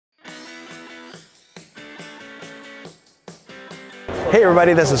Hey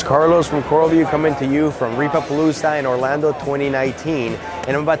everybody, this is Carlos from CoralVue coming to you from Reef-A-Palooza in Orlando 2019,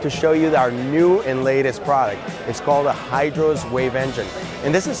 and I'm about to show you our new and latest product. It's called the HYDROS WaveEngine,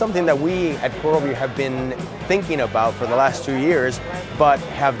 and this is something that we at CoralVue have been thinking about for the last 2 years, but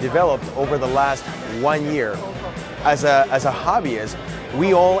have developed over the last 1 year. As a hobbyist,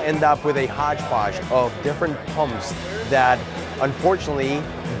 we all end up with a hodgepodge of different pumps that unfortunately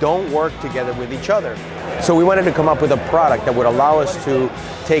don't work together with each other. So we wanted to come up with a product that would allow us to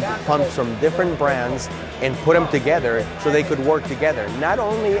take pumps from different brands and put them together so they could work together, not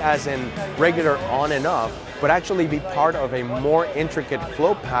only as in regular on and off, but actually be part of a more intricate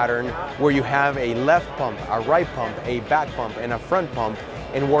flow pattern where you have a left pump, a right pump, a back pump, and a front pump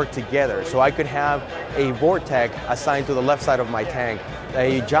and work together. So I could have a vortex assigned to the left side of my tank,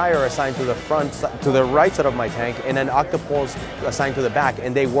 a gyre assigned to the right side of my tank, and an octopulse assigned to the back,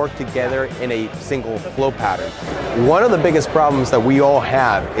 and they work together in a single flow pattern. One of the biggest problems that we all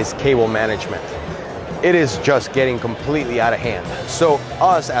have is cable management. It is just getting completely out of hand. So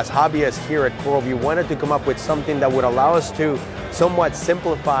us as hobbyists here at CoralVue wanted to come up with something that would allow us to somewhat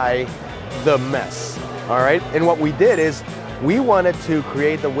simplify the mess, all right? And what we did is we wanted to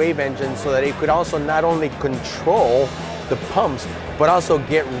create the WaveEngine so that it could also not only control the pumps, but also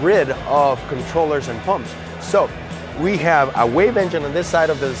get rid of controllers and pumps. So we have a WaveEngine on this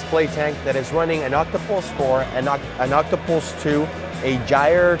side of the display tank that is running an Octopulse 4, an Octopulse 2, a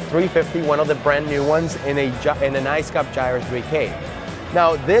Gyre 350, one of the brand new ones, and an Ice Cap Gyre 3K.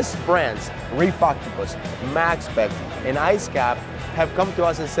 Now this brands, Reef Octopus, MaxSpec, and Ice Cap have come to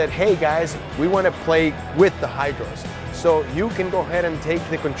us and said, hey guys, we want to play with the HYDROS. So you can go ahead and take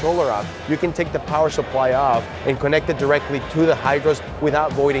the controller off, you can take the power supply off and connect it directly to the HYDROS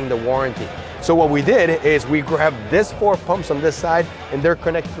without voiding the warranty. So what we did is we grabbed this 4 pumps on this side and they're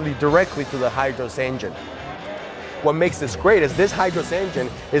connected directly to the HYDROS engine. What makes this great is this HYDROS engine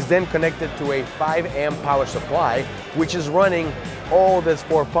is then connected to a 5 amp power supply, which is running all these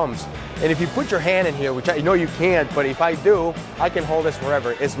 4 pumps. And if you put your hand in here, which I know you can't, but if I do, I can hold this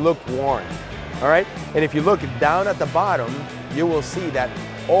forever. It's lukewarm. All right, and if you look down at the bottom, you will see that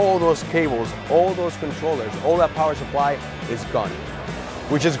all those cables, all those controllers, all that power supply is gone,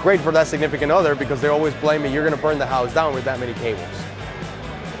 which is great for that significant other because they always blame me, you're gonna burn the house down with that many cables.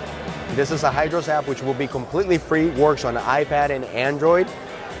 This is a HYDROS app which will be completely free, works on iPad and Android.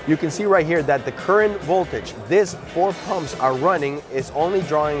 You can see right here that the current voltage these 4 pumps are running is only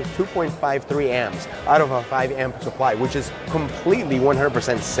drawing 2.53 amps out of a 5 amp supply, which is completely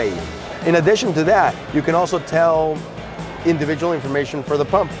 100% safe. In addition to that, you can also tell individual information for the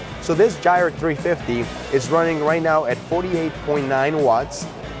pump. So this Gyre 350 is running right now at 48.9 watts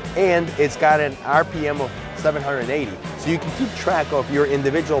and it's got an RPM of 780. So you can keep track of your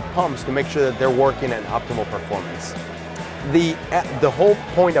individual pumps to make sure that they're working at optimal performance. The whole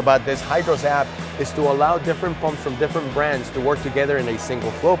point about this HYDROS app is to allow different pumps from different brands to work together in a single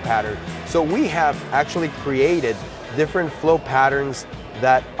flow pattern. So we have actually created different flow patterns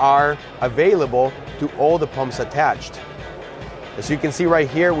that are available to all the pumps attached. As you can see right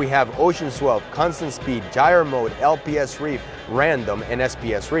here, we have Ocean Swell, Constant Speed, Gyre Mode, LPS Reef, Random, and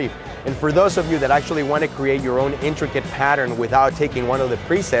SPS Reef. And for those of you that actually want to create your own intricate pattern without taking one of the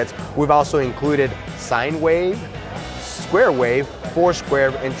presets, we've also included Sine Wave, Square Wave, Foursquare,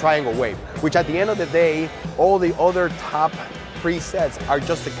 and Triangle Wave, which at the end of the day, all the other top presets are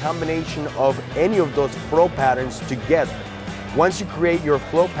just a combination of any of those flow patterns together. Once you create your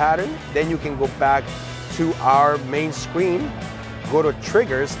flow pattern, then you can go back to our main screen, go to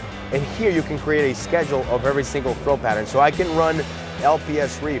triggers, and here you can create a schedule of every single flow pattern. So I can run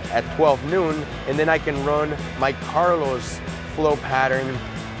LPS Reef at 12 noon, and then I can run my Carlos flow pattern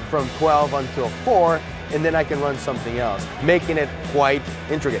from 12 until 4, and then I can run something else, making it quite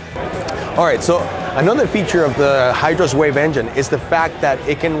intricate. All right, so another feature of the HYDROS WaveEngine is the fact that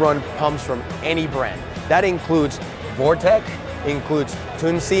it can run pumps from any brand. That includes Vortex, includes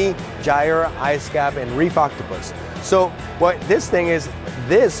Tunsi, Gyre, Ice Cap, and Reef Octopus. So what this thing is,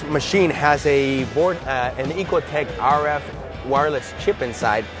 this machine has an Ecotech RF wireless chip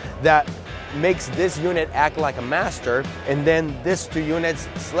inside that makes this unit act like a master, and then this 2 units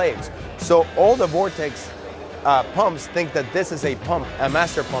slaves. So all the Vortex pumps think that this is a pump, a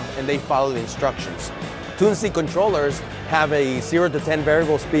master pump, and they follow the instructions. Tunsi controllers have a 0 to 10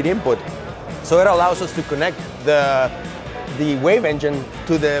 variable speed input, so it allows us to connect the WaveEngine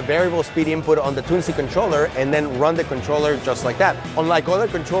to the variable speed input on the Tunsi controller and then run the controller just like that. Unlike other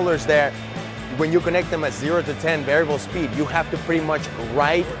controllers there, when you connect them at 0 to 10 variable speed, you have to pretty much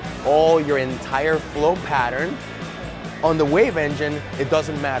write all your entire flow pattern. On the WaveEngine, it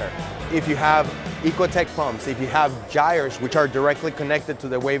doesn't matter. If you have Ecotech pumps, if you have gyres which are directly connected to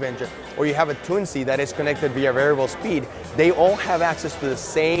the wave engine, or you have a Tunsi that is connected via variable speed, they all have access to the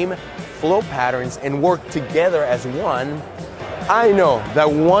same flow patterns and work together as one. I know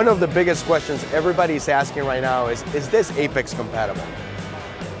that one of the biggest questions everybody is asking right now is this Apex compatible?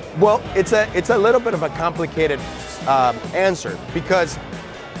 Well, it's a little bit of a complicated answer, because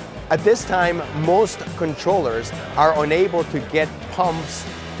at this time, most controllers are unable to get pumps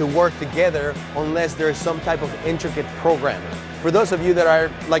to work together unless there is some type of intricate programming. For those of you that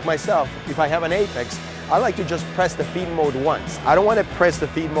are like myself, if I have an Apex, I like to just press the feed mode once. I don't want to press the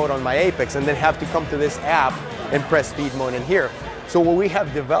feed mode on my Apex and then have to come to this app and press feed mode in here. So what we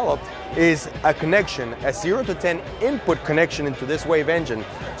have developed is a connection, a 0 to 10 input connection into this wave engine.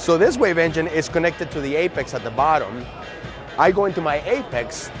 So this wave engine is connected to the Apex at the bottom. I go into my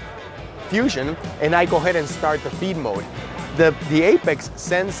Apex Fusion and I go ahead and start the feed mode. The Apex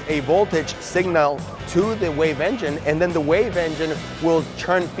sends a voltage signal to the wave engine, and then the wave engine will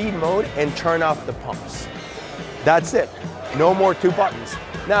turn feed mode and turn off the pumps. That's it. No more two buttons.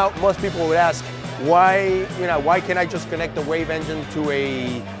 Now, most people would ask, why can't I just connect the wave engine to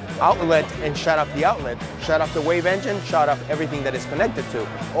a outlet and shut off the outlet? Shut off the wave engine, shut off everything that is connected to.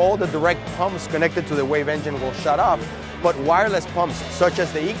 All the direct pumps connected to the wave engine will shut off, but wireless pumps such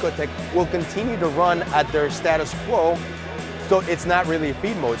as the Ecotech will continue to run at their status quo, so it's not really a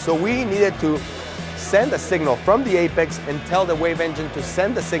feed mode. So we needed to send a signal from the Apex and tell the wave engine to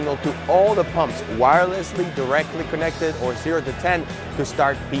send the signal to all the pumps wirelessly, directly connected, or 0 to 10 to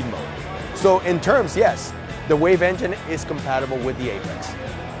start feed mode. So in terms, yes, the wave engine is compatible with the Apex.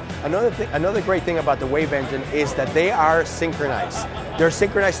 Another great thing about the wave engine is that they are synchronized. They're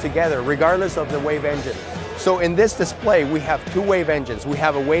synchronized together regardless of the wave engine. So in this display, we have two wave engines. We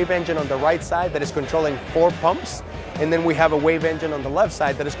have a wave engine on the right side that is controlling 4 pumps, and then we have a wave engine on the left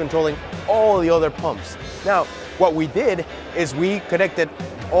side that is controlling all the other pumps. Now, what we did is we connected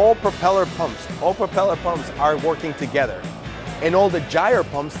all propeller pumps. All propeller pumps are working together, and all the gyre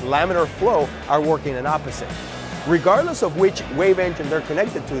pumps, laminar flow, are working in opposite. Regardless of which wave engine they're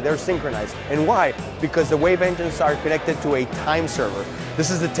connected to, they're synchronized. And why? Because the wave engines are connected to a time server.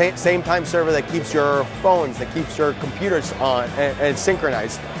 This is the same time server that keeps your phones, that keeps your computers on and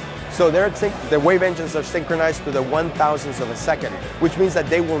synchronized. So the wave engines are synchronized to the 1,000th of a second, which means that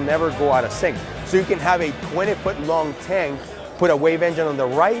they will never go out of sync. So you can have a 20-foot long tank, put a wave engine on the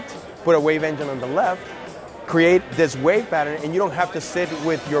right, put a wave engine on the left, create this wave pattern, and you don't have to sit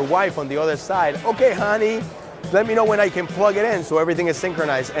with your wife on the other side. Okay, honey, let me know when I can plug it in, so everything is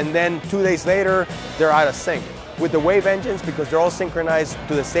synchronized. And then 2 days later, they're out of sync. With the wave engines, because they're all synchronized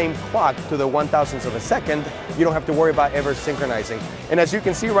to the same clock, to the 1,000th of a second, you don't have to worry about ever synchronizing. And as you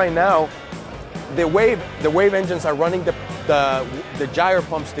can see right now, the wave engines are running the gyre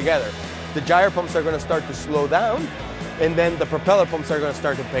pumps together. The gyre pumps are going to start to slow down, and then the propeller pumps are going to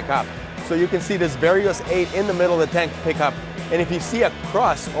start to pick up. So you can see this Varius 8 in the middle of the tank pick up. And if you see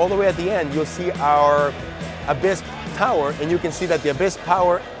across all the way at the end, you'll see our Abyss tower, and you can see that the Abyss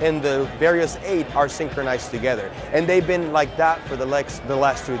power and the Varius 8 are synchronized together. And they've been like that for the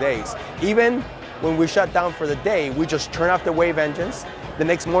last 2 days. Even when we shut down for the day, we just turn off the wave engines, the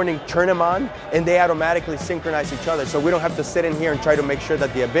next morning turn them on, and they automatically synchronize each other. So we don't have to sit in here and try to make sure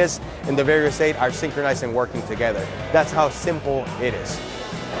that the Abyss and the Varius 8 are synchronized and working together. That's how simple it is.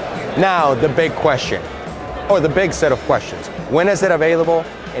 Now, the big question, or the big set of questions. When is it available,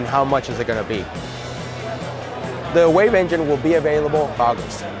 and how much is it going to be? The wave engine will be available in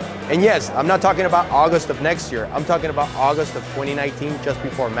August. And yes, I'm not talking about August of next year. I'm talking about August of 2019, just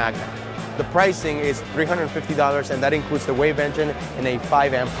before Magna. The pricing is $350, and that includes the wave engine and a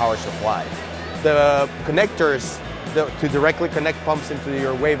 5-amp power supply. The connectors to directly connect pumps into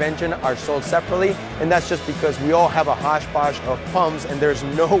your wave engine are sold separately, and that's just because we all have a hodgepodge of pumps, and there's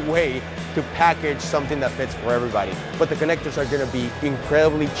no way to package something that fits for everybody. But the connectors are going to be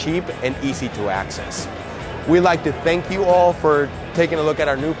incredibly cheap and easy to access. We'd like to thank you all for taking a look at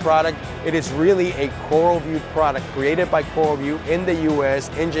our new product. It is really a CoralVue product created by CoralVue in the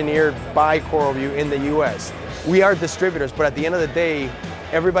US, engineered by CoralVue in the US. We are distributors, but at the end of the day,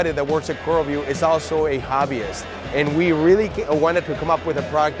 everybody that works at CoralVue is also a hobbyist. And we really wanted to come up with a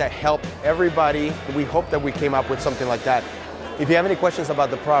product that helped everybody. We hope that we came up with something like that. If you have any questions about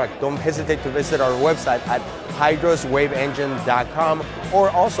the product, don't hesitate to visit our website at HYDROS WaveEngine.com,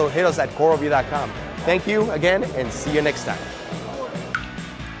 or also hit us at CoralVue.com. Thank you again, and see you next time.